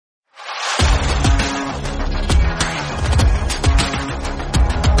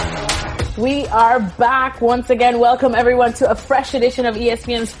We are back once again. Welcome everyone to a fresh edition of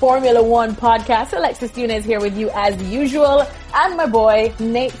ESPN's Formula One podcast. Alexis Yunez here with you as usual, and my boy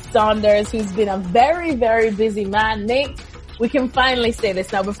Nate Saunders, who's been a very, very busy man. Nate, we can finally say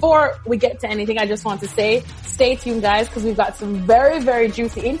this now. Before we get to anything, I just want to say, stay tuned guys, because we've got some very, very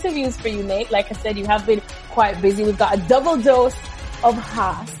juicy interviews for you, Nate. Like I said, you have been quite busy. We've got a double dose of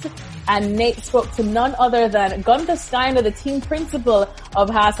Haas. And Nate spoke to none other than Guenther Steiner, the team principal of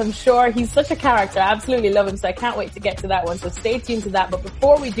Haas. I'm sure he's such a character. I absolutely love him, so I can't wait to get to that one. So stay tuned to that. But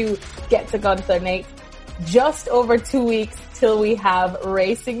before we do get to Guenther, Nate, just over 2 weeks till we have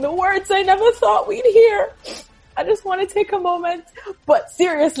racing. The words I never thought we'd hear. I just want to take a moment. But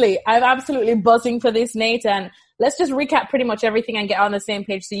seriously, I'm absolutely buzzing for this, Nate. And let's just recap pretty much everything and get on the same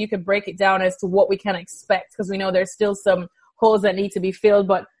page so you can break it down as to what we can expect, because we know there's still some holes that need to be filled.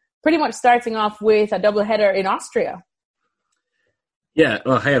 But pretty much starting off with a doubleheader in Austria. Yeah,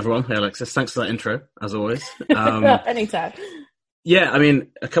 well, hey everyone. Hey Alexis. Thanks for that intro, as always. Anytime. Yeah, I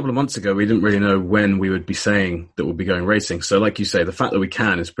mean, a couple of months ago, we didn't really know when we would be saying that we'll be going racing. So like you say, the fact that we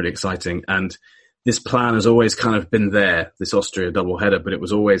can is pretty exciting. And this plan has always kind of been there, this Austria doubleheader, but it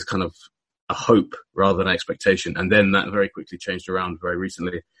was always kind of a hope rather than expectation. And then that very quickly changed around very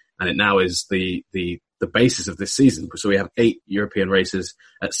recently. And it now is the basis of this season. So we have 8 European races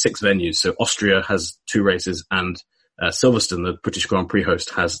at 6 venues. So Austria has 2 races, and Silverstone, the British Grand Prix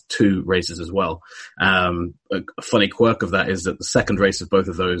host, has 2 races as well. A funny quirk of that is that the second race of both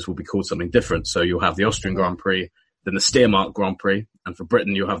of those will be called something different. So you'll have the Austrian Grand Prix, then the Steiermark Grand Prix, and for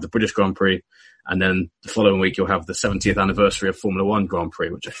Britain you'll have the British Grand Prix, and then the following week you'll have the 70th anniversary of Formula One Grand Prix,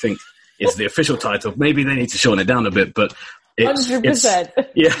 which I think is the official title. Maybe they need to shorten it down a bit, but 100%.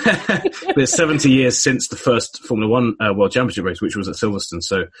 Yeah. There's 70 years since the first Formula One World Championship race, which was at Silverstone.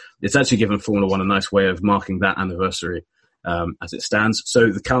 So it's actually given Formula One a nice way of marking that anniversary as it stands.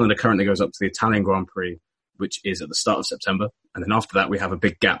 So the calendar currently goes up to the Italian Grand Prix, which is at the start of September. And then after that, we have a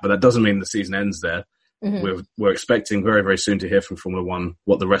big gap. But that doesn't mean the season ends there. Mm-hmm. We're expecting very, very soon to hear from Formula One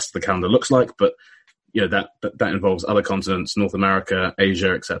what the rest of the calendar looks like. But you know, that involves other continents, North America,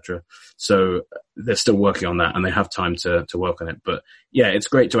 Asia, etc. So they're still working on that, and they have time to work on it. But yeah, it's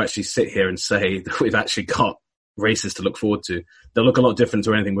great to actually sit here and say that we've actually got races to look forward to. They'll look a lot different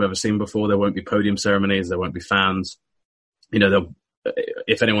to anything we've ever seen before. There won't be podium ceremonies. There won't be fans. You know,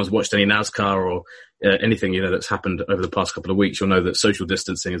 if anyone's watched any NASCAR or anything, you know, that's happened over the past couple of weeks, you'll know that social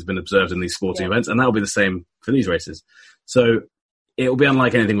distancing has been observed in these sporting events, and that'll be the same for these races. So it will be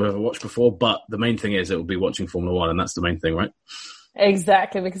unlike anything we've ever watched before, but the main thing is it will be watching Formula One, and that's the main thing, right?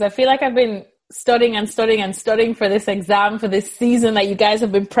 Exactly, because I feel like I've been studying for this exam, for this season that you guys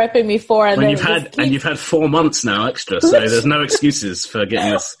have been prepping me for. And you've had 4 months now extra, so there's no excuses for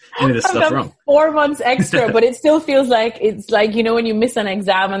getting any of this stuff wrong. 4 months extra, but it still feels like it's like, you know, when you miss an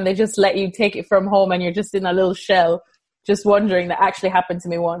exam and they just let you take it from home and you're just in a little shell, just wondering. That actually happened to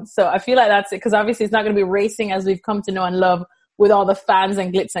me once. So I feel like that's it, because obviously it's not going to be racing as we've come to know and love, with all the fans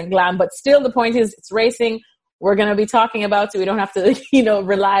and glitz and glam. But still, the point is, it's racing. We're going to be talking about it. We don't have to, you know,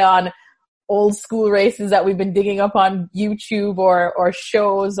 rely on old school races that we've been digging up on YouTube or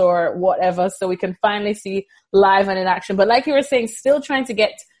shows or whatever. So we can finally see live and in action. But like you were saying, still trying to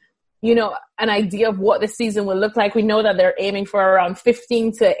get, you know, an idea of what the season will look like. We know that they're aiming for around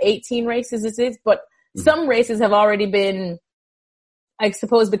 15 to 18 races, but some races have already been, I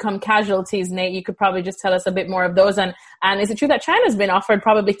suppose, become casualties. Nate, you could probably just tell us a bit more of those. And is it true that China's been offered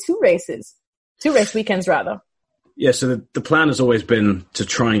probably 2 race weekends rather? Yeah, so the plan has always been to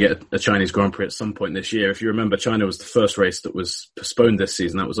try and get a Chinese Grand Prix at some point this year. If you remember, China was the first race that was postponed this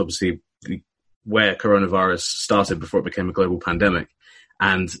season. That was obviously where coronavirus started before it became a global pandemic.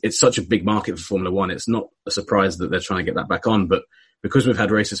 And it's such a big market for Formula One. It's not a surprise that they're trying to get that back on. But because we've had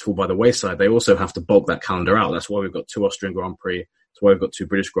races fall by the wayside, they also have to bulk that calendar out. That's why we've got 2 Austrian Grand Prix. That's why we've got 2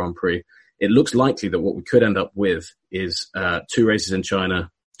 British Grand Prix. It looks likely that what we could end up with is 2 races in China,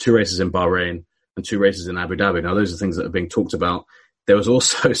 2 races in Bahrain, and 2 races in Abu Dhabi. Now, those are things that are being talked about. There was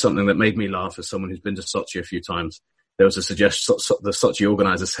also something that made me laugh as someone who's been to Sochi a few times. There was a suggestion, the Sochi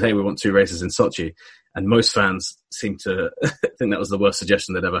organisers said, hey, we want 2 races in Sochi. And most fans seem to think that was the worst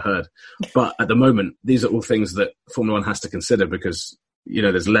suggestion they'd ever heard. But at the moment, these are all things that Formula One has to consider because, you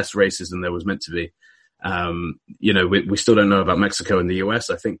know, there's less races than there was meant to be. You know, we still don't know about Mexico and the US.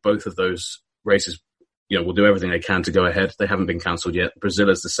 I think both of those races, you know, will do everything they can to go ahead. They haven't been cancelled yet. Brazil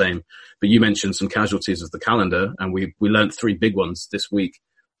is the same. But you mentioned some casualties of the calendar, and we learned 3 big ones this week.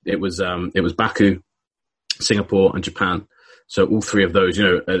 It was Baku, Singapore, and Japan. So all 3 of those, you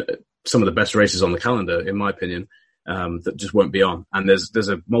know, some of the best races on the calendar, in my opinion, that just won't be on. And there's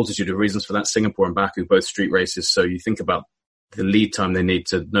a multitude of reasons for that. Singapore and Baku, both street races. So you think about the lead time they need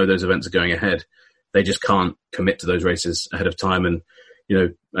to know those events are going ahead, they just can't commit to those races ahead of time. And,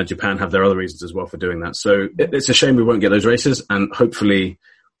 and Japan have their other reasons as well for doing that. So it's a shame we won't get those races. And hopefully,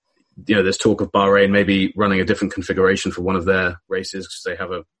 there's talk of Bahrain maybe running a different configuration for one of their races, because they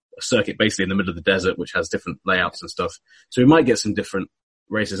have a circuit basically in the middle of the desert, which has different layouts and stuff. So we might get some different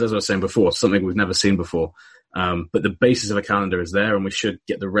races, as I was saying before, something we've never seen before. But the basis of a calendar is there, and we should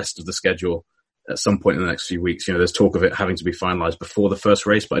get the rest of the schedule at some point in the next few weeks. There's talk of it having to be finalized before the first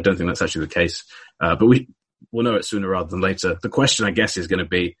race, but I don't think that's actually the case. But we'll know it sooner rather than later. The question, I guess, is going to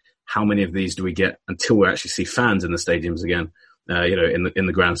be how many of these do we get until we actually see fans in the stadiums again, in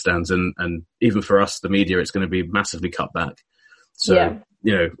the grandstands. And even for us, the media, it's going to be massively cut back. So,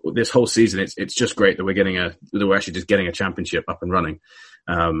 this whole season, it's just great that we're actually just getting a championship up and running.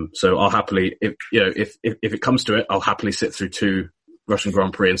 So I'll happily, if it comes to it, I'll happily sit through 2 Russian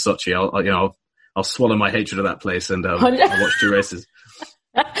Grand Prix in Sochi. I'll swallow my hatred of that place and I'll watch 2 races.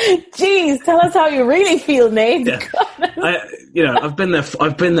 Jeez, tell us how you really feel, Nate. Yeah. I've been there 4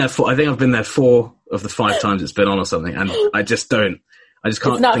 of the 5 times it's been on or something, and I just can't think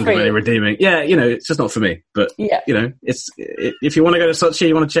of any redeeming. Yeah, it's just not for me. But if you want to go to Sochi,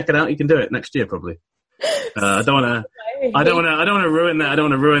 you want to check it out, you can do it next year probably. I don't want to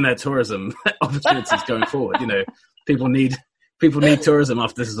ruin their tourism opportunities going forward. People need tourism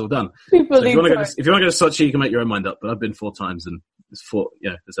after this is all done. If you want to go to Sochi, you can make your own mind up. But I've been 4 times, and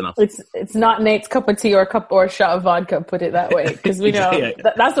it's enough. It's not Nate's cup of tea or a shot of vodka, put it that way, because we know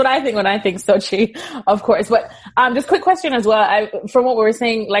that's what I think when I think Sochi, of course. But just quick question as well. From what we were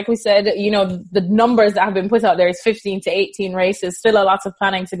saying, like we said, the numbers that have been put out there is 15 to 18 races. Still a lot of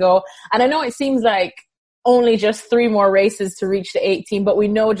planning to go, and I know it seems like only just 3 more races to reach the 18, but we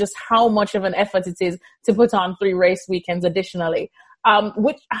know just how much of an effort it is to put on 3 race weekends additionally.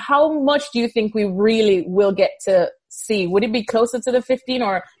 How much do you think we really will get to see? Would it be closer to the 15,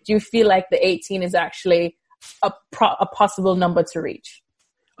 or do you feel like the 18 is actually a possible number to reach?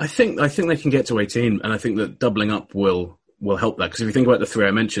 I think they can get to 18, and I think that doubling up will help that. Because if you think about the 3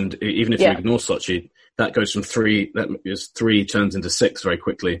 I mentioned, even if you ignore Sochi, that goes from 3, that is 3 turns into 6 very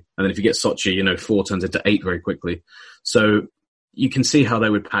quickly. And then if you get Sochi, 4 turns into 8 very quickly. So you can see how they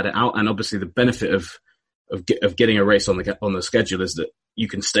would pad it out. And obviously the benefit of getting a race on the schedule is that you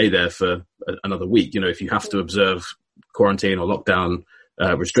can stay there for another week. If you have to observe quarantine or lockdown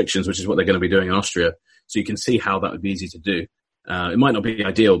restrictions, which is what they're going to be doing in Austria. So you can see how that would be easy to do. It might not be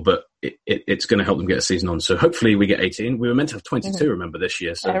ideal, but it's going to help them get a season on. So hopefully we get 18. We were meant to have 22, remember, this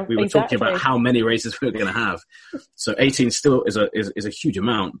year. So we were talking about how many races we were going to have. So 18 still is a huge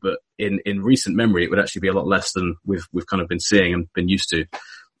amount, but in recent memory, it would actually be a lot less than we've kind of been seeing and been used to.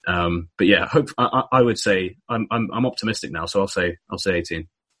 But yeah, I would say I'm optimistic now. So I'll say 18.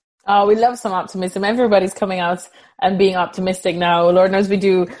 Oh, we love some optimism. Everybody's coming out and being optimistic now. Lord knows we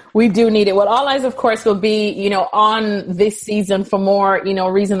do need it. Well, all eyes, of course, will be, on this season for more,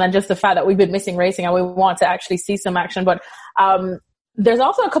 reason than just the fact that we've been missing racing and we want to actually see some action. But, there's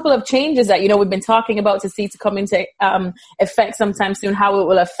also a couple of changes that, we've been talking about to come into, effect sometime soon, how it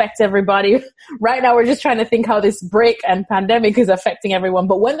will affect everybody. Right now, we're just trying to think how this break and pandemic is affecting everyone.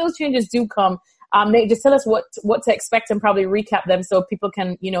 But when those changes do come, Nate, just tell us what to expect and probably recap them so people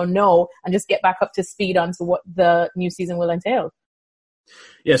can, know and just get back up to speed onto what the new season will entail.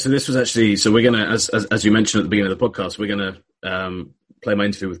 Yeah, so this was actually, we're going to, as you mentioned at the beginning of the podcast, we're going to play my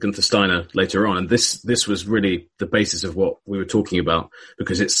interview with Guenther Steiner later on. And this was really the basis of what we were talking about,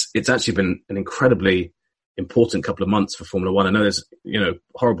 because it's actually been an incredibly important couple of months for Formula One. I know there's,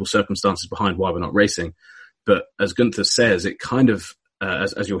 horrible circumstances behind why we're not racing, but as Guenther says, it kind of,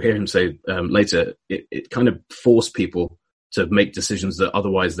 as you'll hear him say later, it kind of forced people to make decisions that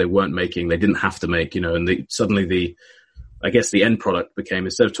otherwise they weren't making. They didn't have to make, and suddenly the end product became,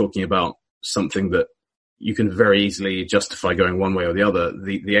 instead of talking about something that you can very easily justify going one way or the other,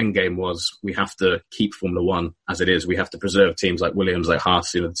 the end game was we have to keep Formula One as it is. We have to preserve teams like Williams, like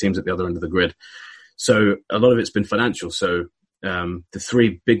Haas, the teams at the other end of the grid. So a lot of it's been financial. So the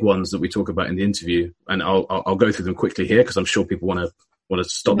 3 big ones that we talk about in the interview, and I'll go through them quickly here because I'm sure people want to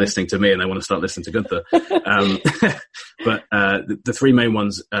stop listening to me and they want to start listening to Guenther. But the 3 main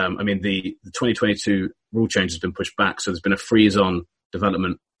ones, the 2022 rule change has been pushed back. So there's been a freeze on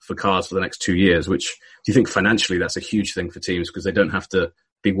development for cars for the next 2 years, which, do you think financially that's a huge thing for teams because they don't have to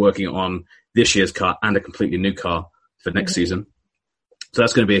be working on this year's car and a completely new car for next season. So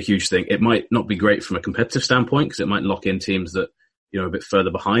that's going to be a huge thing. It might not be great from a competitive standpoint because it might lock in teams that, are a bit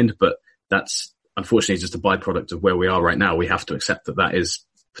further behind, but that's unfortunately just a byproduct of where we are right now. We have to accept that is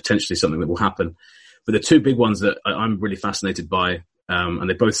potentially something that will happen. But the 2 big ones that I'm really fascinated by, and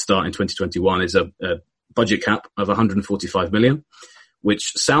they both start in 2021, is budget cap of 145 million,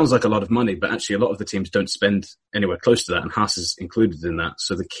 which sounds like a lot of money, but actually a lot of the teams don't spend anywhere close to that, and Haas is included in that.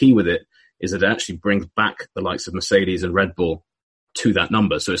 So the key with it is that it actually brings back the likes of Mercedes and Red Bull to that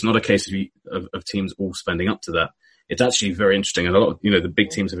number. So it's not a case of teams all spending up to that. It's actually very interesting. And a lot of, the big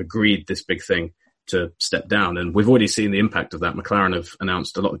teams have agreed this big thing to step down. And we've already seen the impact of that. McLaren have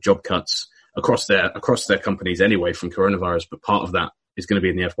announced a lot of job cuts across their companies anyway from coronavirus, but part of that is going to be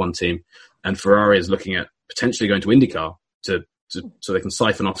in the F1 team. And Ferrari is looking at potentially going to IndyCar so they can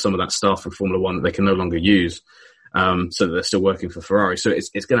siphon off some of that staff from Formula One that they can no longer use, so that they're still working for Ferrari. So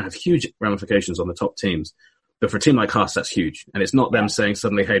it's going to have huge ramifications on the top teams. But for a team like Haas, that's huge. And it's not them saying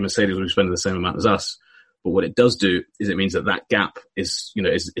suddenly, hey, Mercedes will be spending the same amount as us. But what it does do is it means that gap is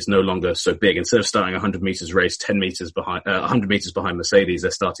no longer so big. Instead of starting a 100 meters race 10 meters behind, 100 meters behind Mercedes,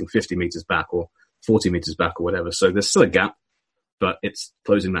 they're starting 50 meters back or 40 meters back or whatever. So there's still a gap, but it's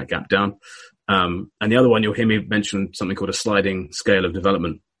closing that gap down. And the other one, you'll hear me mention something called a sliding scale of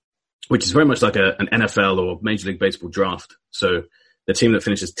development, which is very much like an NFL or Major League Baseball draft. So the team that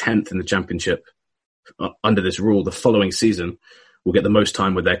finishes 10th in the championship under this rule the following season will get the most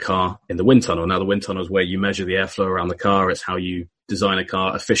time with their car in the wind tunnel. Now, the wind tunnel is where you measure the airflow around the car. It's how you design a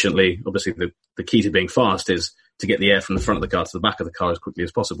car efficiently. Obviously, the key to being fast is to get the air from the front of the car to the back of the car as quickly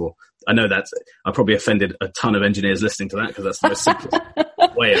as possible. I know that I probably offended a ton of engineers listening to that because that's the most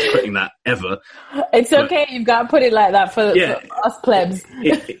simplest way of putting that ever. It's okay. You've got to put it like that for us plebs.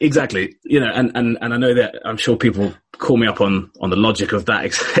 Exactly. And I know that I'm sure people call me up on the logic of that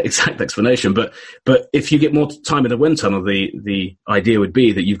exact explanation. But if you get more time in the wind tunnel, the idea would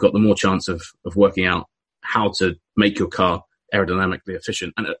be that you've got the more chance of working out how to make your car aerodynamically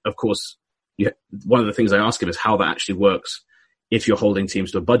efficient. And of course, one of the things I ask him is how that actually works. If you're holding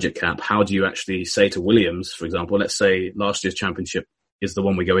teams to a budget cap, how do you actually say to Williams, for example, let's say last year's championship is the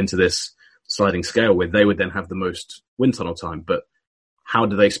one we go into this sliding scale with, they would then have the most wind tunnel time. But how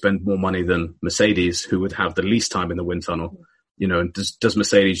do they spend more money than Mercedes, who would have the least time in the wind tunnel? And does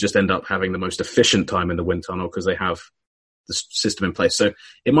Mercedes just end up having the most efficient time in the wind tunnel because they have the system in place? So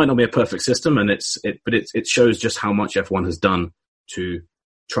it might not be a perfect system, and but it shows just how much F1 has done to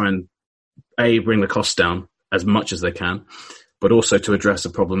try and bring the costs down as much as they can, but also to address a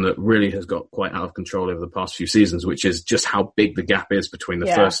problem that really has got quite out of control over the past few seasons, which is just how big the gap is between the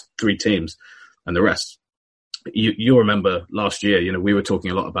first three teams and the rest. You'll remember last year, we were talking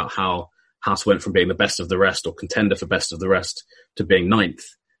a lot about how Haas went from being the best of the rest or contender for best of the rest to being ninth.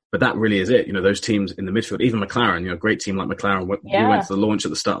 But that really is it. Those teams in the midfield, even McLaren, a great team like McLaren, we went to the launch at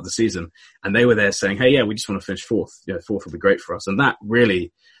the start of the season and they were there saying, hey, we just want to finish fourth. Fourth would be great for us. And that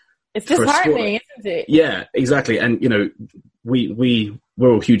really, it's disheartening, isn't it? Yeah, exactly. And, we're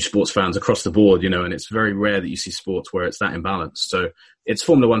all huge sports fans across the board, and it's very rare that you see sports where it's that imbalanced. So it's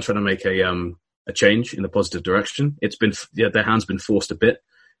Formula One trying to make a change in the positive direction. It's been, their hand's been forced a bit.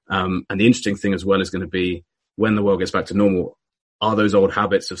 And the interesting thing as well is going to be when the world gets back to normal, are those old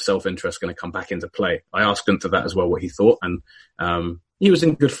habits of self-interest going to come back into play? I asked Guenther that as well, what he thought. And, he was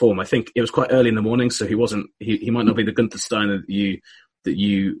in good form. I think it was quite early in the morning, so he might not be the Guenther Steiner that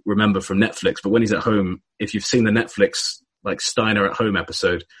you remember from Netflix, but when he's at home, if you've seen the Netflix like Steiner at Home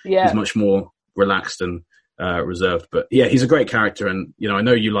episode, he's much more relaxed and reserved. But yeah, he's a great character, and I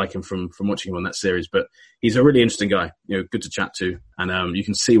know you like him from watching him on that series. But he's a really interesting guy, good to chat to, and you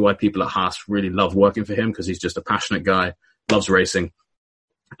can see why people at Haas really love working for him because he's just a passionate guy, loves racing,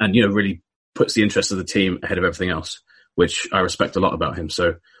 and really puts the interest of the team ahead of everything else, which I respect a lot about him.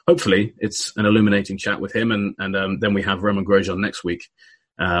 So hopefully it's an illuminating chat with him. And then we have Romain Grosjean next week,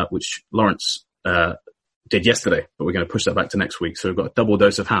 which Lawrence did yesterday, but we're going to push that back to next week. So we've got a double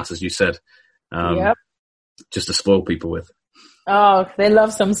dose of Haas, as you said, just to spoil people with. Oh, they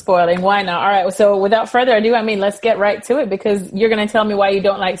love some spoiling. Why not? All right. So without further ado, let's get right to it because you're going to tell me why you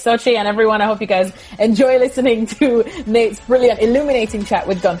don't like Sochi. And everyone, I hope you guys enjoy listening to Nate's brilliant, illuminating chat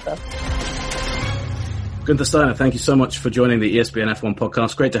with Guenther. Guenther Steiner, thank you so much for joining the ESPN F1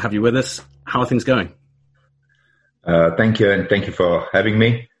 podcast. Great to have you with us. How are things going? Thank you, and thank you for having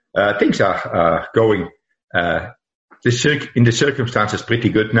me. Things are going in the circumstances pretty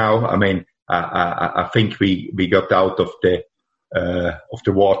good now. I think we got out of the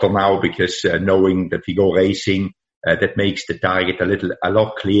water now because knowing that we go racing, that makes the target a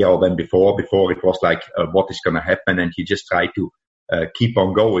lot clearer than before. Before it was like what is going to happen, and you just try to keep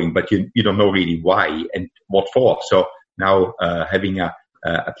on going, but you don't know really why and what for. So now having at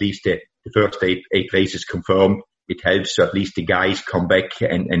least the first eight races confirmed, it helps. So at least the guys come back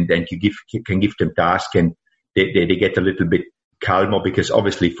and then you can give them tasks and they get a little bit calmer, because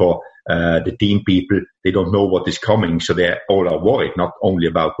obviously for the team people, they don't know what is coming, so they all are worried, not only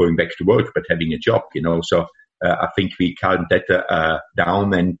about going back to work, but having a job, So I think we calmed that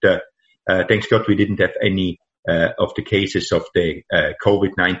down, and thanks God we didn't have any of the cases of the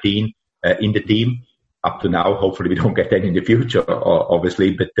COVID-19 in the team up to now. Hopefully we don't get any in the future,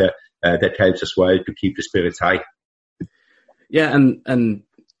 obviously, but that helps as well to keep the spirits high. Yeah, and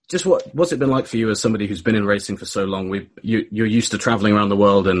just what's it been like for you as somebody who's been in racing for so long? You're used to traveling around the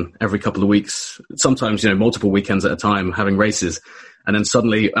world and every couple of weeks, sometimes, multiple weekends at a time having races. And then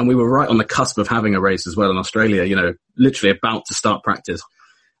suddenly, and we were right on the cusp of having a race as well in Australia, literally about to start practice.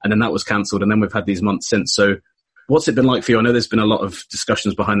 And then that was cancelled. And then we've had these months since. So what's it been like for you? I know there's been a lot of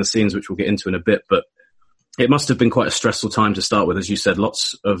discussions behind the scenes, which we'll get into in a bit, but it must have been quite a stressful time to start with. As you said,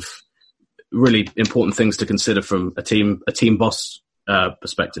 lots of really important things to consider from a team boss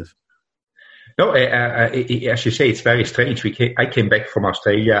perspective. No, as you say, it's very strange. I came back from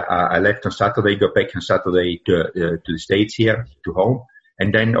Australia. I left on Saturday, got back on Saturday to the States here, to home.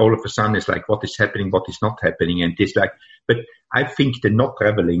 And then all of a sudden it's like, what is happening, what is not happening? And it's like, but I think the not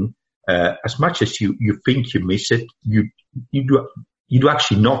traveling, as much as you think you miss it, you do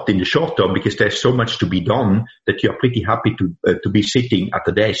actually not in the short term, because there's so much to be done that you're pretty happy to be sitting at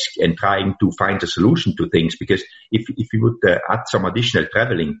the desk and trying to find a solution to things. Because if you would add some additional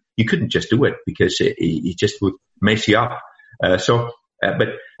traveling, you couldn't just do it, because it just would mess you up. But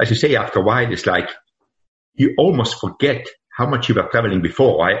as you say, after a while, it's like you almost forget how much you were traveling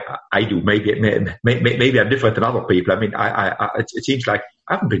before. I do. Maybe I'm different than other people. I mean, it seems like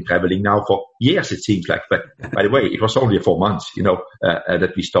I haven't been traveling now for years, it seems like. But by the way, it was only 4 months,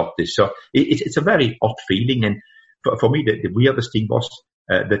 that we stopped this. So it's a very odd feeling. And for me, the weirdest thing was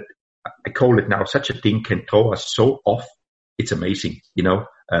that I call it now, such a thing can throw us so off. It's amazing,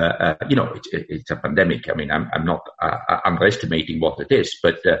 it's a pandemic. I mean, I'm not underestimating what it is,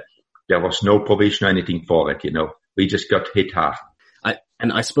 but there was no provision or anything for it, We just got hit hard.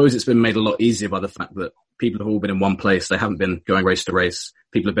 And I suppose it's been made a lot easier by the fact that people have all been in one place. They haven't been going race to race.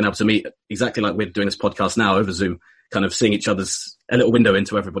 People have been able to meet exactly like we're doing this podcast now over Zoom, kind of seeing each other's a little window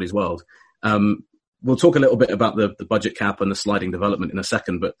into everybody's world. We'll talk a little bit about the budget cap and the sliding development in a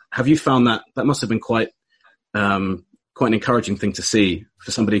second, but have you found that must have been quite an encouraging thing to see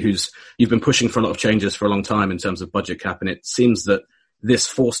for somebody you've been pushing for a lot of changes for a long time in terms of budget cap, and it seems that this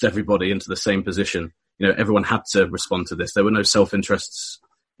forced everybody into the same position. Everyone had to respond to this. There were no self-interests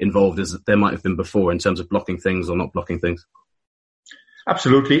involved as there might have been before in terms of blocking things or not blocking things.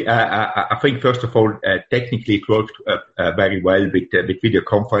 Absolutely. I think, first of all, technically it worked very well with video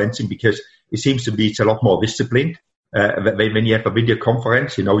conferencing, because it seems to be it's a lot more disciplined. When you have a video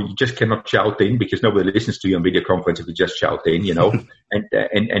conference, you just cannot shout in, because nobody listens to you on video conference if you just shout in, and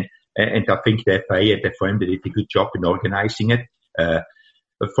I think the FIA and the FOM did a good job in organizing it.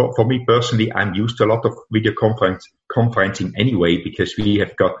 For me personally, I'm used to a lot of video conferencing anyway, because we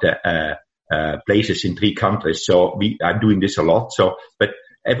have got places in 3 countries. So I'm doing this a lot. But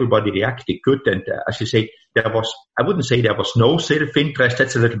everybody reacted good. And as you say, I wouldn't say there was no self-interest.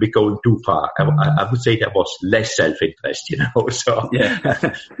 That's a little bit going too far. I would say there was less self-interest, So,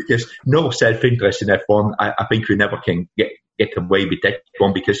 yeah. Because no self-interest in F1, I think we never can get away with that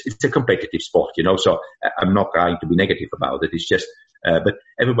one, because it's a competitive sport, So I'm not trying to be negative about it. It's just, but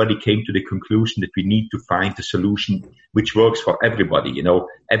everybody came to the conclusion that we need to find a solution which works for everybody,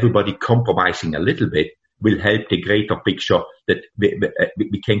 Everybody compromising a little bit will help the greater picture that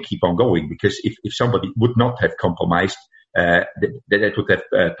we can keep on going. Because if somebody would not have compromised, that would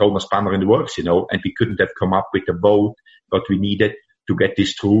have thrown a spanner in the works, and we couldn't have come up with a vote what we needed to get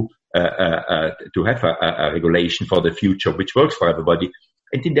this through, to have a regulation for the future which works for everybody.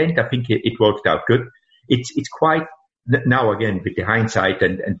 And in the end, I think it worked out good. It's quite, now again, with the hindsight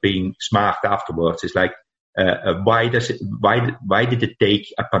and being smart afterwards, it's like, why did it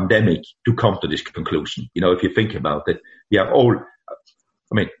take a pandemic to come to this conclusion? If you think about it, we are all,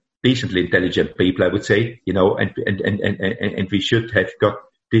 decently intelligent people, I would say, and we should have got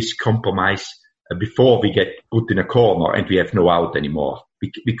this compromise before we get put in a corner and we have no out anymore.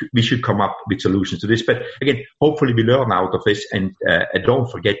 We should come up with solutions to this. But again, hopefully we learn out of this and don't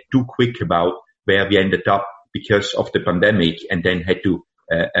forget too quick about where we ended up because of the pandemic, and then had to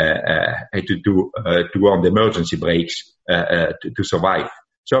do on the emergency brakes to survive.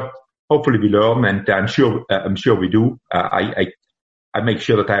 So hopefully we learn, and I'm sure we do. I make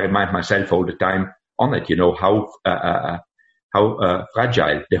sure that I remind myself all the time on it. How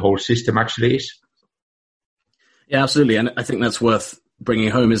fragile the whole system actually is. Yeah, absolutely, and I think that's worth bringing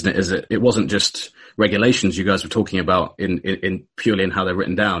home, isn't it? Is it wasn't just regulations you guys were talking about in purely in how they're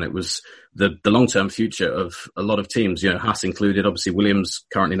written down. It was the long-term future of a lot of teams, Haas included. Obviously, Williams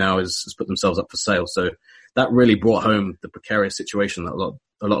currently now has put themselves up for sale. So that really brought home the precarious situation that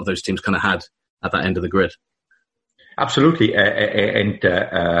a lot of those teams kind of had at that end of the grid. Absolutely.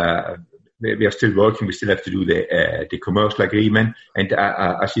 We are still working. We still have to do the commercial agreement. And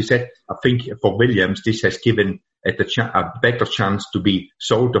as you said, I think for Williams, this has given a better chance to be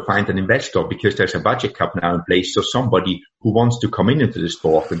sold or find an investor, because there's a budget cap now in place. So somebody who wants to come into the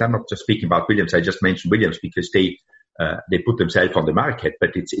sport, and I'm not just speaking about Williams. I just mentioned Williams because they put themselves on the market.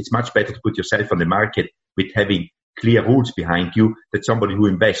 But it's much better to put yourself on the market with having clear rules behind you, that somebody who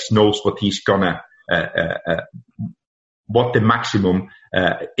invests knows what he's gonna what the maximum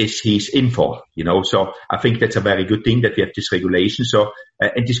is he's in for, So I think that's a very good thing that we have this regulation. So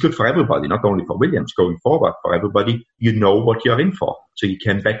and it's good for everybody, not only for Williams going forward, for everybody. You know what you're in for, so you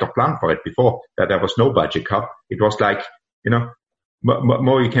can better plan for it. Before that, there was no budget cap. It was like,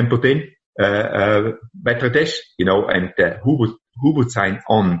 more you can put in, better it is, And who would sign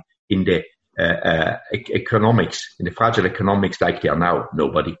on in the economics, in the fragile economics like they are now?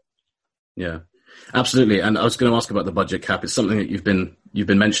 Nobody. Yeah. Absolutely. And I was going to ask about the budget cap. It's something that you've been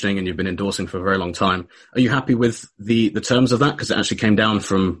mentioning and you've been endorsing for a very long time. Are you happy with the terms of that? Because it actually came down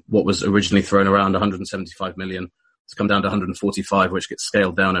from what was originally thrown around 175 million. It's come down to 145, which gets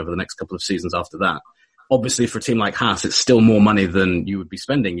scaled down over the next couple of seasons after that. Obviously, for a team like Haas, it's still more money than you would be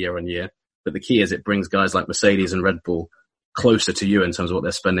spending year on year. But the key is it brings guys like Mercedes and Red Bull closer to you in terms of what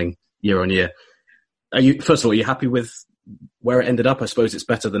they're spending year on year. First of all, are you happy with where it ended up? I suppose it's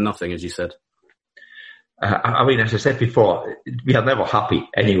better than nothing, as you said. As I said before, we are never happy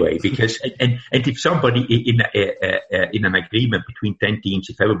anyway, because, and if somebody in an agreement between 10 teams,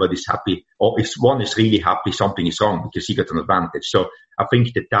 if everybody's happy, or if one is really happy, something is wrong because he got an advantage. So I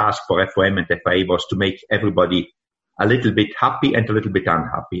think the task for FOM and FIA was to make everybody a little bit happy and a little bit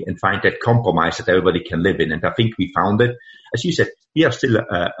unhappy, and find that compromise that everybody can live in. And I think we found it. As you said, we are still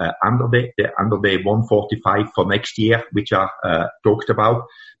under the 145 for next year, which are talked about.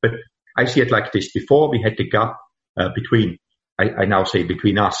 But I see it like this. Before, we had the gap between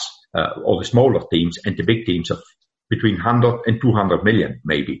us, or the smaller teams, and the big teams of between 100 and 200 million,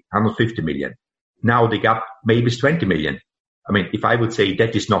 maybe 150 million. Now the gap maybe is 20 million. If I would say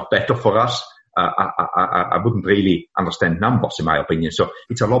that is not better for us, I wouldn't really understand numbers, in my opinion. So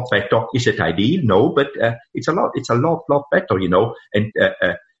it's a lot better. Is it ideal? No, but it's a lot better, And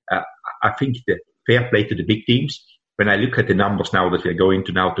I think the fair play to the big teams. When I look at the numbers now that we're going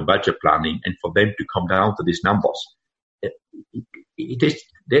to now to budget planning, and for them to come down to these numbers,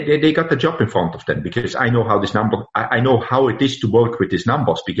 they got the job in front of them, because I know how I know how it is to work with these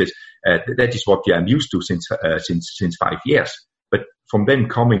numbers, because that is what I'm used to since 5 years. But from them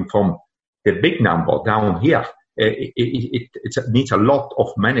coming from the big number down here, it needs a lot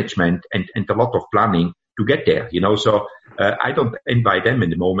of management and a lot of planning to get there, So I don't invite them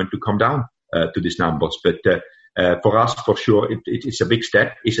in the moment to come down to these numbers, but for us, for sure, it's a big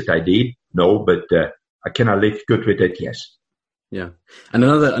step. Is it ideal? No, but can I live good with it? Yes. Yeah. And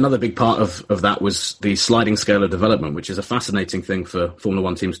another big part of that was the sliding scale of development, which is a fascinating thing for Formula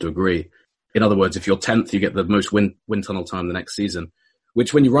One teams to agree. In other words, if you're 10th, you get the most wind tunnel time the next season,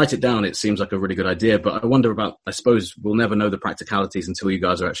 which when you write it down, it seems like a really good idea. But I suppose we'll never know the practicalities until you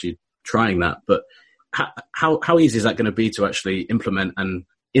guys are actually trying that. But how easy is that going to be to actually implement? And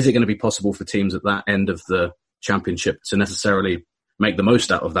is it going to be possible for teams at that end of the championship to necessarily make the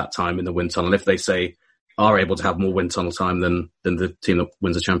most out of that time in the wind tunnel, if they say are able to have more wind tunnel time than the team that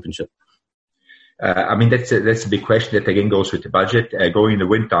wins the championship? That's a big question that again goes with the budget. Going in the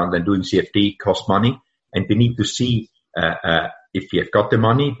wind tunnel and doing CFD costs money, and we need to see if you have got the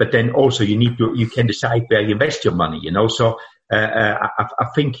money. But then also you can decide where you invest your money. So I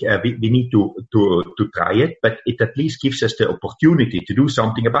think we need to try it, but it at least gives us the opportunity to do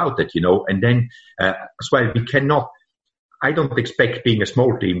something about it, And then as well, we cannot. I don't expect, being a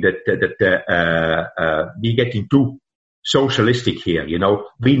small team, that we getting too socialistic here.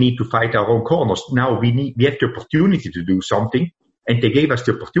 We need to fight our own corners. Now we have the opportunity to do something, and they gave us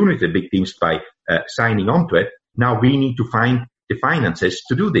the opportunity, the big teams, by signing on to it. Now we need to find the finances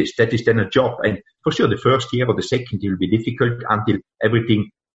to do this. That is then a job. And for sure, the first year or the second year will be difficult until everything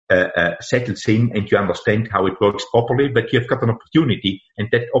settles in and you understand how it works properly. But you've got an opportunity, and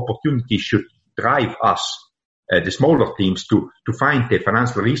that opportunity should drive us, the smaller teams, to find the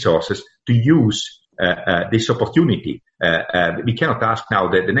financial resources to use this opportunity. We cannot ask now.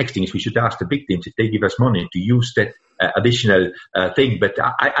 The next thing is we should ask the big teams if they give us money to use that additional thing. But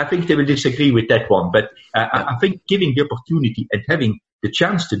I think they will disagree with that one. But I think giving the opportunity and having the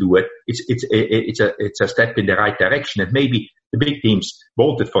chance to do it, it's a step in the right direction. And maybe the big teams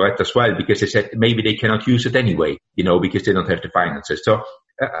voted for it as well because they said maybe they cannot use it anyway, because they don't have the finances. So,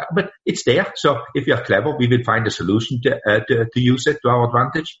 but it's there. So if we are clever, we will find a solution to use it to our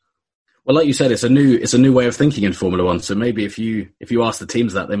advantage. Well, like you said, it's a new way of thinking in Formula One. So maybe if you ask the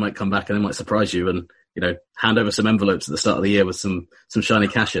teams that, they might come back and they might surprise you and hand over some envelopes at the start of the year with some shiny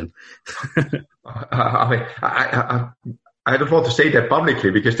cash in. I don't want to say that publicly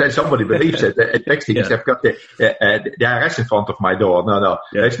because then somebody believes it. The next thing is I've got the IRS in front of my door. No,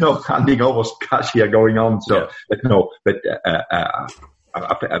 there's no handing over cash here going on. So,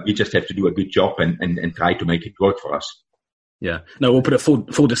 we just have to do a good job and try to make it work for us. Yeah. No, we'll put a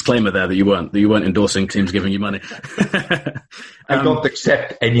full disclaimer there that you weren't endorsing teams giving you money. I don't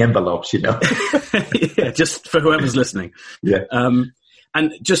accept any envelopes, Yeah, just for whoever's listening. Yeah.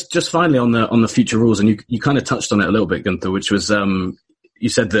 And just finally on the future rules, and you kind of touched on it a little bit, Guenther, which was you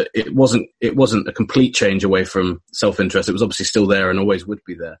said that it wasn't a complete change away from self-interest. It was obviously still there and always would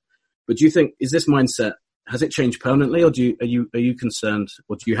be there. But do you think, is this mindset, has it changed permanently, or are you concerned,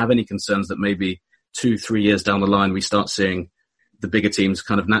 or do you have any concerns that maybe 2-3 years down the line we start seeing the bigger teams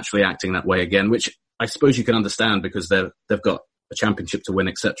kind of naturally acting that way again, which I suppose you can understand because they've got a championship to win,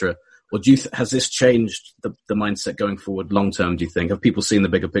 etc. Or has this changed the mindset going forward long term, do you think? Have people seen the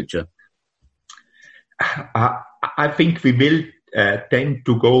bigger picture? I think we will tend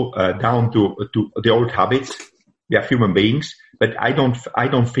to go down to the old habits. We are human beings, but I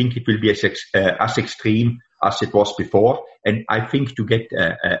don't think it will be as extreme as it was before. And I think to get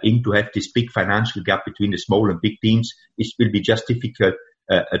in to have this big financial gap between the small and big teams, it will be just difficult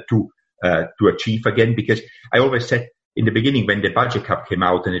to achieve again. Because I always said, in the beginning, when the budget cap came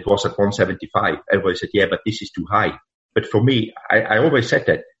out and it was at 175, everybody said, yeah, but this is too high. But for me, I always said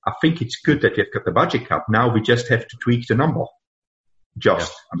that I think it's good that we've got the budget cap. Now we just have to tweak the number. I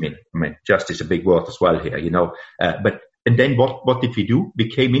mean, just is a big word as well here, and then what did we do? We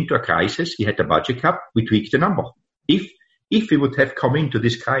came into a crisis. We had the budget cap. We tweaked the number. If we would have come into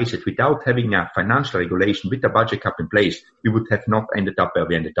this crisis without having a financial regulation with the budget cap in place, we would have not ended up where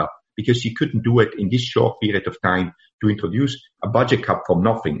we ended up. Because you couldn't do it in this short period of time to introduce a budget cap from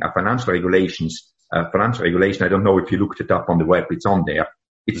nothing, a financial regulation. I don't know if you looked it up on the web. It's on there.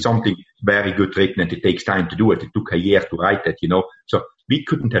 It's something very good written and it takes time to do it. It took a year to write it, So we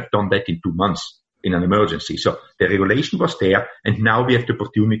couldn't have done that in 2 months in an emergency. So the regulation was there and now we have the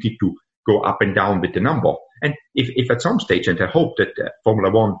opportunity to go up and down with the number. And if at some stage, and I hope that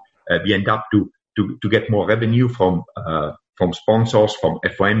Formula One, we end up to get more revenue from sponsors, from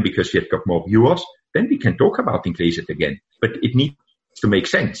F1, because we have got more viewers, then we can talk about increase it again. But it needs to make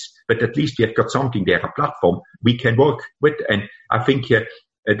sense. But at least we have got something there, a platform we can work with. And I think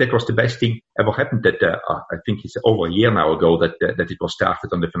that was the best thing ever happened. That I think it's over a year now ago that it was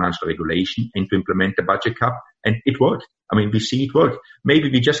started on the financial regulation and to implement the budget cap, and it worked. I mean, we see it work. Maybe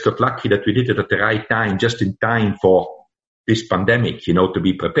we just got lucky that we did it at the right time, just in time for this pandemic, to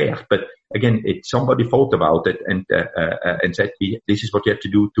be prepared. But again, somebody thought about it and said, this is what you have to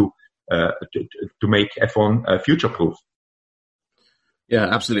do to make F1 future-proof. Yeah,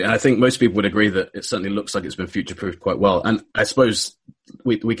 absolutely. And I think most people would agree that it certainly looks like it's been future-proofed quite well. And I suppose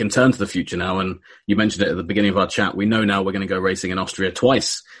we can turn to the future now. And you mentioned it at the beginning of our chat. We know now we're going to go racing in Austria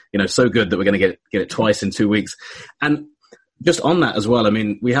twice. So good that we're going to get it twice in 2 weeks. And just on that as well, I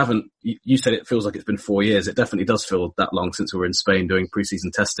mean, you said it feels like it's been 4 years. It definitely does feel that long since we were in Spain doing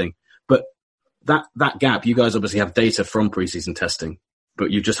preseason testing. But that gap, you guys obviously have data from preseason testing,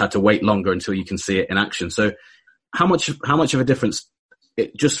 but you've just had to wait longer until you can see it in action. So how much of a difference,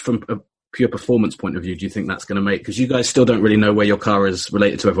 just from a pure performance point of view, do you think that's going to make? Because you guys still don't really know where your car is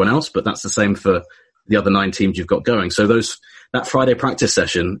related to everyone else, but that's the same for the other 9 teams you've got going. So that Friday practice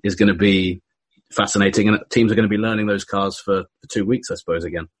session is going to be fascinating, and teams are going to be learning those cars for 2 weeks, I suppose,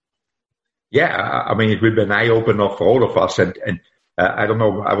 again. Yeah, I mean, it will be an eye-opener for all of us. And I don't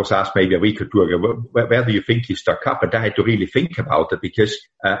know, I was asked maybe a week or two ago, where do you think you stuck up? And I had to really think about it because,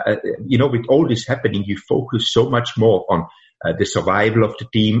 with all this happening, you focus so much more on the survival of the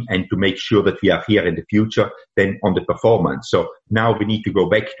team and to make sure that we are here in the future than on the performance. So now we need to go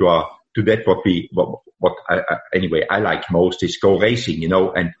back to that. Anyway, I like most is go racing,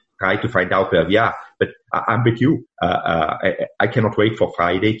 and try to find out where we are. But I'm with you. I cannot wait for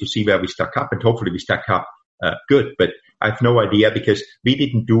Friday to see where we stack up, and hopefully we stack up good. But I have no idea because we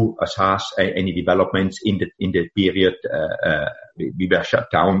didn't do as Haas any developments in the period. We were shut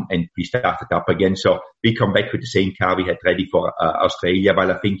down and we started up again. So we come back with the same car we had ready for Australia.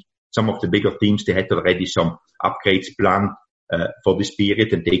 While I think some of the bigger teams, they had already some upgrades planned for this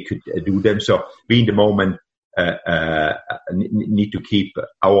period and they could do them. So we in the moment need to keep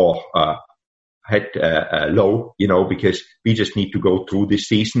our head low, because we just need to go through this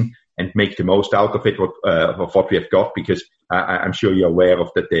season and make the most out of it, of what we have got, because I'm sure you're aware of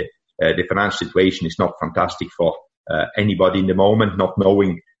that the financial situation is not fantastic for anybody in the moment, not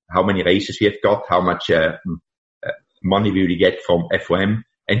knowing how many races we have got, how much money we will get from FOM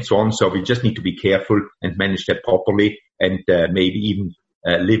and so on. So we just need to be careful and manage that properly and maybe even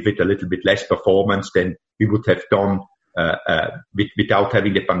live with a little bit less performance than we would have done without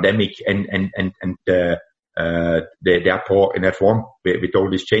having the pandemic and the uproar in F1 with all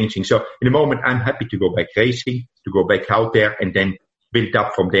this changing. So in the moment, I'm happy to go back racing, to go back out there and then build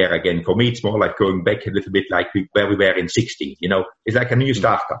up from there again. For me, it's more like going back a little bit like where we were in 16, It's like a new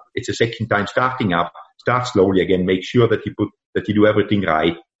starter. It's a second time starting up. Start slowly again. Make sure that you do everything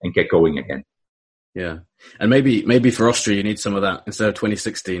right and get going again. Yeah. And maybe for Austria, you need some of that instead of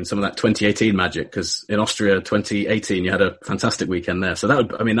 2016, some of that 2018 magic, because in Austria 2018, you had a fantastic weekend there. So that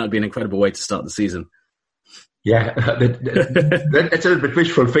would be an incredible way to start the season. Yeah, that's a little bit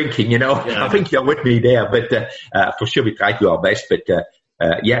wishful thinking, Yeah. I think you're with me there, but for sure we tried to do our best. But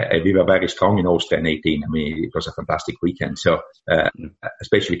we were very strong in Austria in 18. I mean, it was a fantastic weekend. So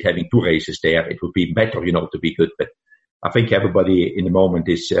especially with having two races there, it would be better, to be good. But I think everybody in the moment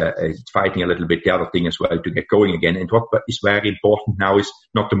is fighting a little bit the other thing as well to get going again. And what is very important now is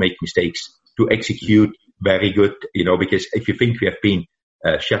not to make mistakes, to execute very good, because if you think we have been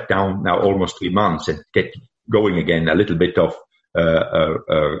shut down now almost 3 months and get going again, a little bit of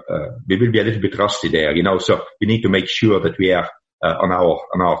we will be a little bit rusty there, So we need to make sure that we are on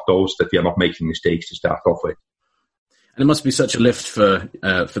our toes, that we are not making mistakes to start off with. And it must be such a lift for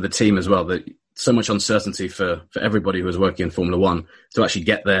the team as well, that so much uncertainty for everybody who is working in Formula One to actually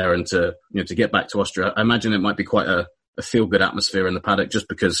get there and to get back to Austria. I imagine it might be quite a feel good atmosphere in the paddock, just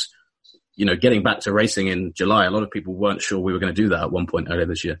because getting back to racing in July, a lot of people weren't sure we were going to do that at one point earlier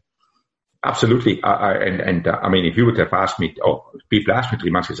this year. Absolutely. I mean, if you would have asked me, or people asked me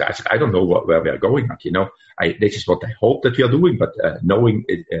 3 months ago, I said, I don't know where we are going at, this is what I hope that we are doing, but knowing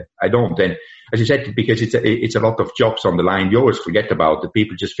it, I don't. And as you said, because it's a lot of jobs on the line, you always forget about it.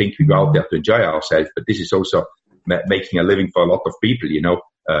 People just think we go out there to enjoy ourselves, but this is also making a living for a lot of people,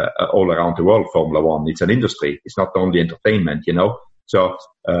 all around the world, Formula One. It's an industry. It's not only entertainment, So,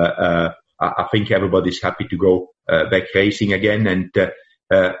 I think everybody's happy to go back racing again. And,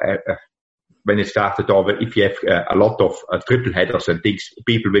 when it started over, if you have a lot of triple headers and things,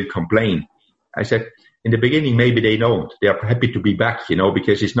 people will complain. I said, in the beginning, maybe they don't. They are happy to be back,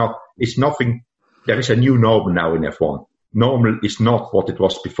 because it's nothing. There is a new normal now in F1. Normal is not what it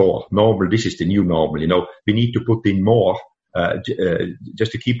was before. Normal, this is the new normal, We need to put in more,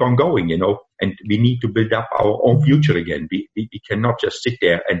 just to keep on going, and we need to build up our own future again. We cannot just sit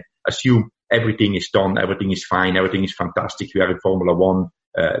there and assume everything is done, everything is fine, everything is fantastic. We are in Formula One.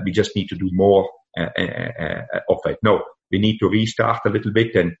 We just need to do more of it. No, we need to restart a little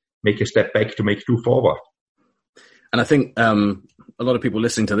bit and make a step back to make two forward. And I think a lot of people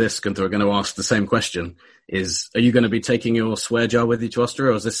listening to this, Guenther, are going to ask the same question: are you going to be taking your swear jar with you to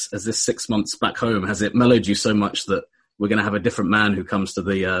Austria, or is this 6 months back home, has it mellowed you so much that we're going to have a different man who comes to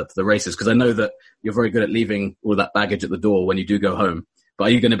the races? Because I know that you're very good at leaving all that baggage at the door when you do go home. But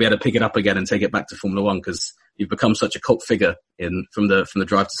are you going to be able to pick it up again and take it back to Formula One? Because you've become such a cult figure from the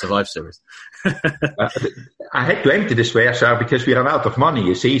Drive to Survive series. I had to empty the swear jar because we ran out of money,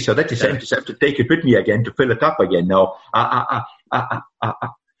 you see. So that is I just have to take it with me again to fill it up again. No, I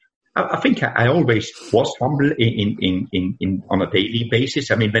think I always was humble in on a daily basis.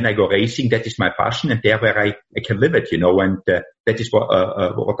 I mean, when I go racing, that is my passion, and there where I can live it, and that is what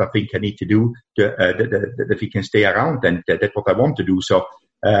I think I need to do that we can stay around, and that's what I want to do. So,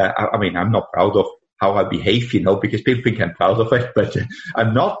 I mean, I'm not proud of how I behave, because people think I'm proud of it, but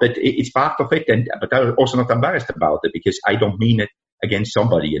I'm not. But it's part of it, but I'm also not embarrassed about it because I don't mean it against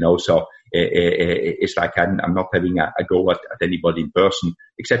somebody, So it's like I'm not having a go at anybody in person,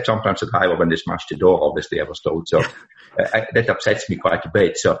 except sometimes the driver when they smash the door. Obviously, I was told. So that upsets me quite a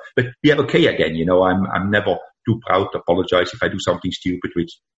bit. So, but we are okay again. I'm never too proud to apologize if I do something stupid,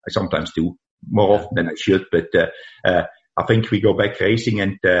 which I sometimes do more often than I should. But I think we go back racing,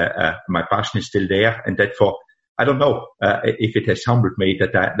 and my passion is still there, and therefore I don't know if it has humbled me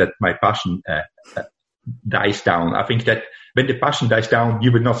that my passion dies down. I think that when the passion dies down,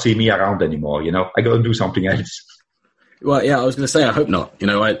 you will not see me around anymore. I go and do something else. Well, yeah, I was going to say, I hope not.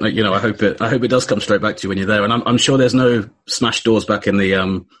 I hope it does come straight back to you when you're there. And I'm sure there's no smashed doors back in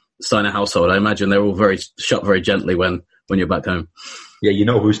the Steiner household. I imagine they're all shut very gently when you're back home. Yeah, you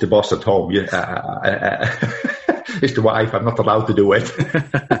know who's the boss at home. It's the wife. I'm not allowed to do it.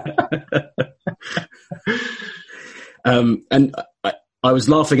 And I was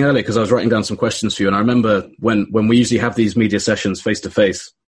laughing earlier because I was writing down some questions for you. And I remember when we usually have these media sessions face to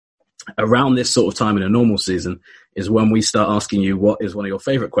face, around this sort of time in a normal season is when we start asking you what is one of your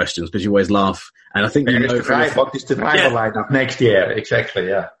favorite questions, because you always laugh. And I think what is the driver lineup next year? Exactly.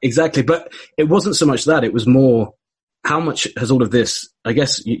 Yeah, exactly. But it wasn't so much that, it was more, how much has all of this, I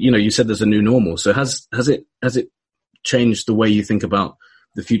guess, you said there's a new normal. So has it changed the way you think about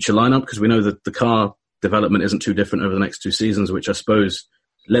the future lineup? Because we know that the car development isn't too different over the next 2 seasons, which I suppose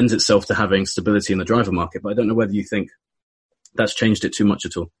lends itself to having stability in the driver market. But I don't know whether you think that's changed it too much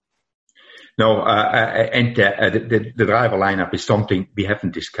at all. No, and the driver lineup is something we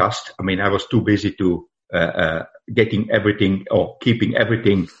haven't discussed. I mean, I was too busy to getting everything or keeping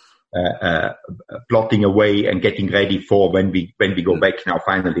everything plotting away and getting ready for when we go back now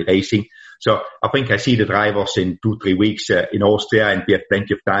finally racing. So I think I see the drivers in 2-3 weeks in Austria, and we have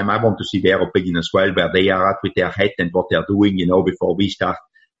plenty of time. I want to see their opinion as well, where they are at with their head and what they're doing, before we start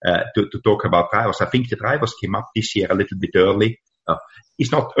to talk about drivers. I think the drivers came up this year a little bit early.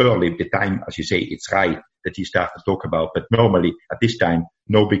 It's not early the time, as you say, it's right that you start to talk about, but normally at this time,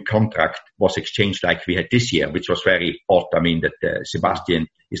 no big contract was exchanged like we had this year, which was very odd. I mean, that Sebastian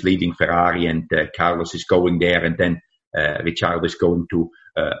is leaving Ferrari and Carlos is going there, and then Ricciardo is going to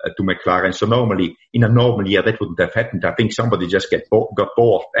McLaren. So normally, in a normal year, that wouldn't have happened. I think somebody just got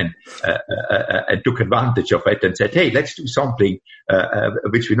bored and took advantage of it and said, hey, let's do something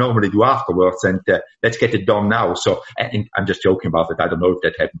which we normally do afterwards, and let's get it done now. So, and I'm just joking about it. I don't know if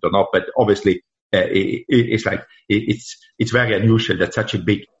that happened or not, but obviously it's very unusual that such a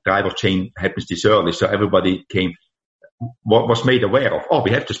big driver chain happens this early. So everybody was made aware of,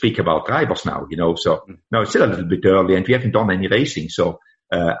 we have to speak about drivers now, so no, it's still a little bit early and we haven't done any racing. So,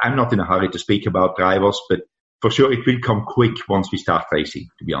 I'm not in a hurry to speak about drivers, but for sure it will come quick once we start racing,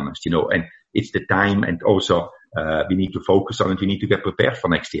 to be honest, and it's the time, and also, we need to focus on it. We need to get prepared for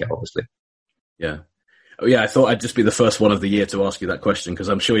next year, obviously. Yeah. Oh yeah. I thought I'd just be the first one of the year to ask you that question, because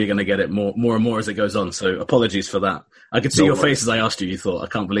I'm sure you're going to get it more and more as it goes on. So apologies for that. I could see your face as I asked you. You thought, I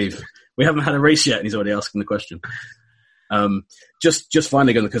can't believe we haven't had a race yet and he's already asking the question. Just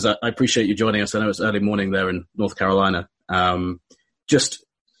finally, because I appreciate you joining us. I know it's early morning there in North Carolina. Just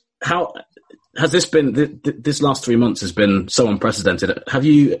how has this been? This last 3 months has been so unprecedented. Have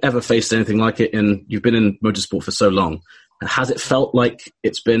you ever faced anything like it? You've been in motorsport for so long. Has it felt like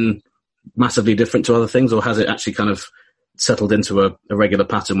it's been massively different to other things, or has it actually kind of settled into a regular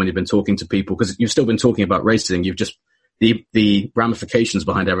pattern when you've been talking to people? Because you've still been talking about racing. You've just the ramifications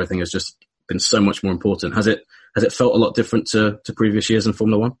behind everything has just been so much more important. Has it felt a lot different to previous years in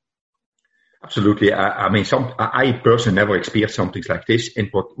Formula One? Absolutely. I mean, I personally never experienced something like this. And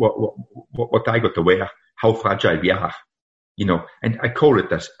what I got aware, how fragile we are, and I call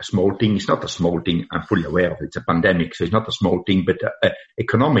it a small thing. It's not a small thing. I'm fully aware of it. It's a pandemic, so it's not a small thing. But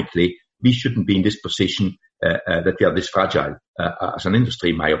economically, we shouldn't be in this position that we are this fragile as an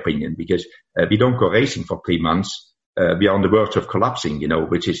industry, in my opinion, because we don't go racing for 3 months. We are on the verge of collapsing,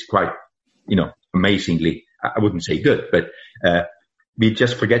 which is quite, amazingly, I wouldn't say good, but we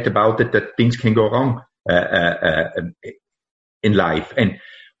just forget about it, that things can go wrong in life. And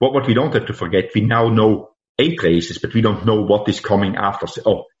what we don't have to forget, we now know 8 races, but we don't know what is coming after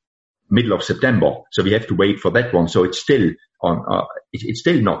middle of September. So we have to wait for that one. So it's still it's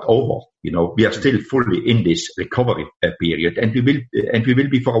still not over. We are still fully in this recovery period, and we will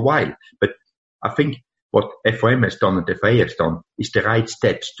be for a while. But I think what FOM has done and FIA has done is the right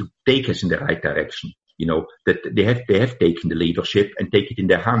steps to take us in the right direction. That they have taken the leadership and take it in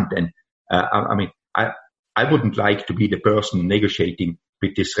their hand. And I wouldn't like to be the person negotiating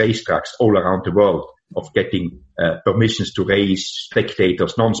with these racetracks all around the world of getting permissions to race,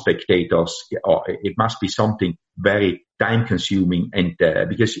 spectators, non-spectators. Or it must be something very time-consuming, and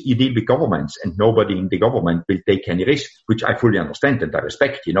because you deal with governments, and nobody in the government will take any risk, which I fully understand and I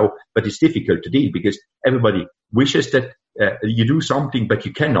respect, but it's difficult to deal because everybody wishes that you do something, but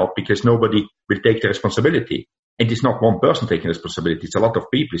you cannot because nobody will take the responsibility. And it's not one person taking responsibility. It's a lot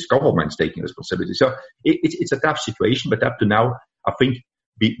of people. It's governments taking responsibility. So it's a tough situation, but up to now, I think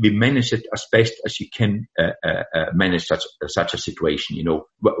we manage it as best as you can manage such a situation,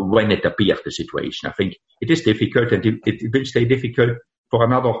 when it appears the situation. I think it is difficult, and it will stay difficult for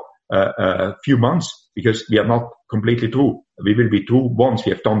another few months, because we are not completely through. We will be through once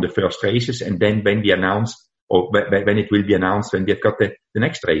we have done the first races, and then when we announce or when it will be announced when we've got the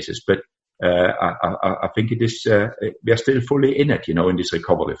next races. But I think it is we are still fully in it, in this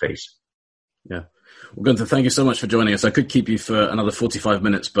recovery phase. Yeah. Well, Guenther, thank you so much for joining us. I could keep you for another 45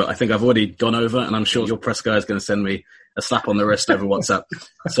 minutes, but I think I've already gone over, and I'm sure your press guy is going to send me a slap on the wrist over WhatsApp.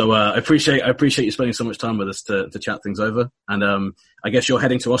 So I appreciate you spending so much time with us to chat things over. And I guess you're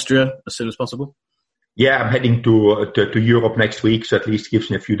heading to Austria as soon as possible? Yeah, I'm heading to Europe next week, so at least gives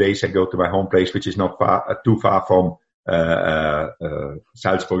me a few days. I go to my home place, which is not too far from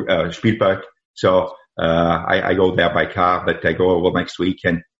Salzburg, Spielberg. So I go there by car, but I go over next week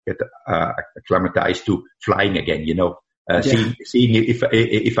and get acclimatized to flying again, seeing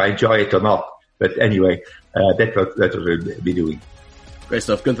if I enjoy it or not. But anyway, that's what we'll be doing. Great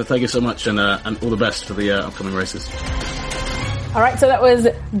stuff. Guenther, thank you so much, and all the best for the upcoming races. All right, so that was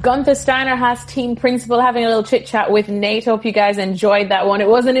Guenther Steiner, Haas team principal, having a little chit chat with Nate. Hope you guys enjoyed that one. It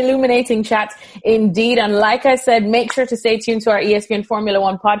was an illuminating chat indeed. And like I said, make sure to stay tuned to our ESPN Formula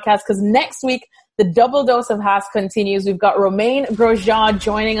One podcast, because next week, the double dose of Haas continues. We've got Romain Grosjean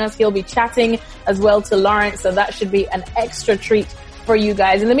joining us. He'll be chatting as well to Lawrence, so that should be an extra treat for you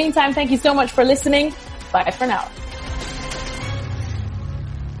guys. In the meantime, thank you so much for listening. Bye for now.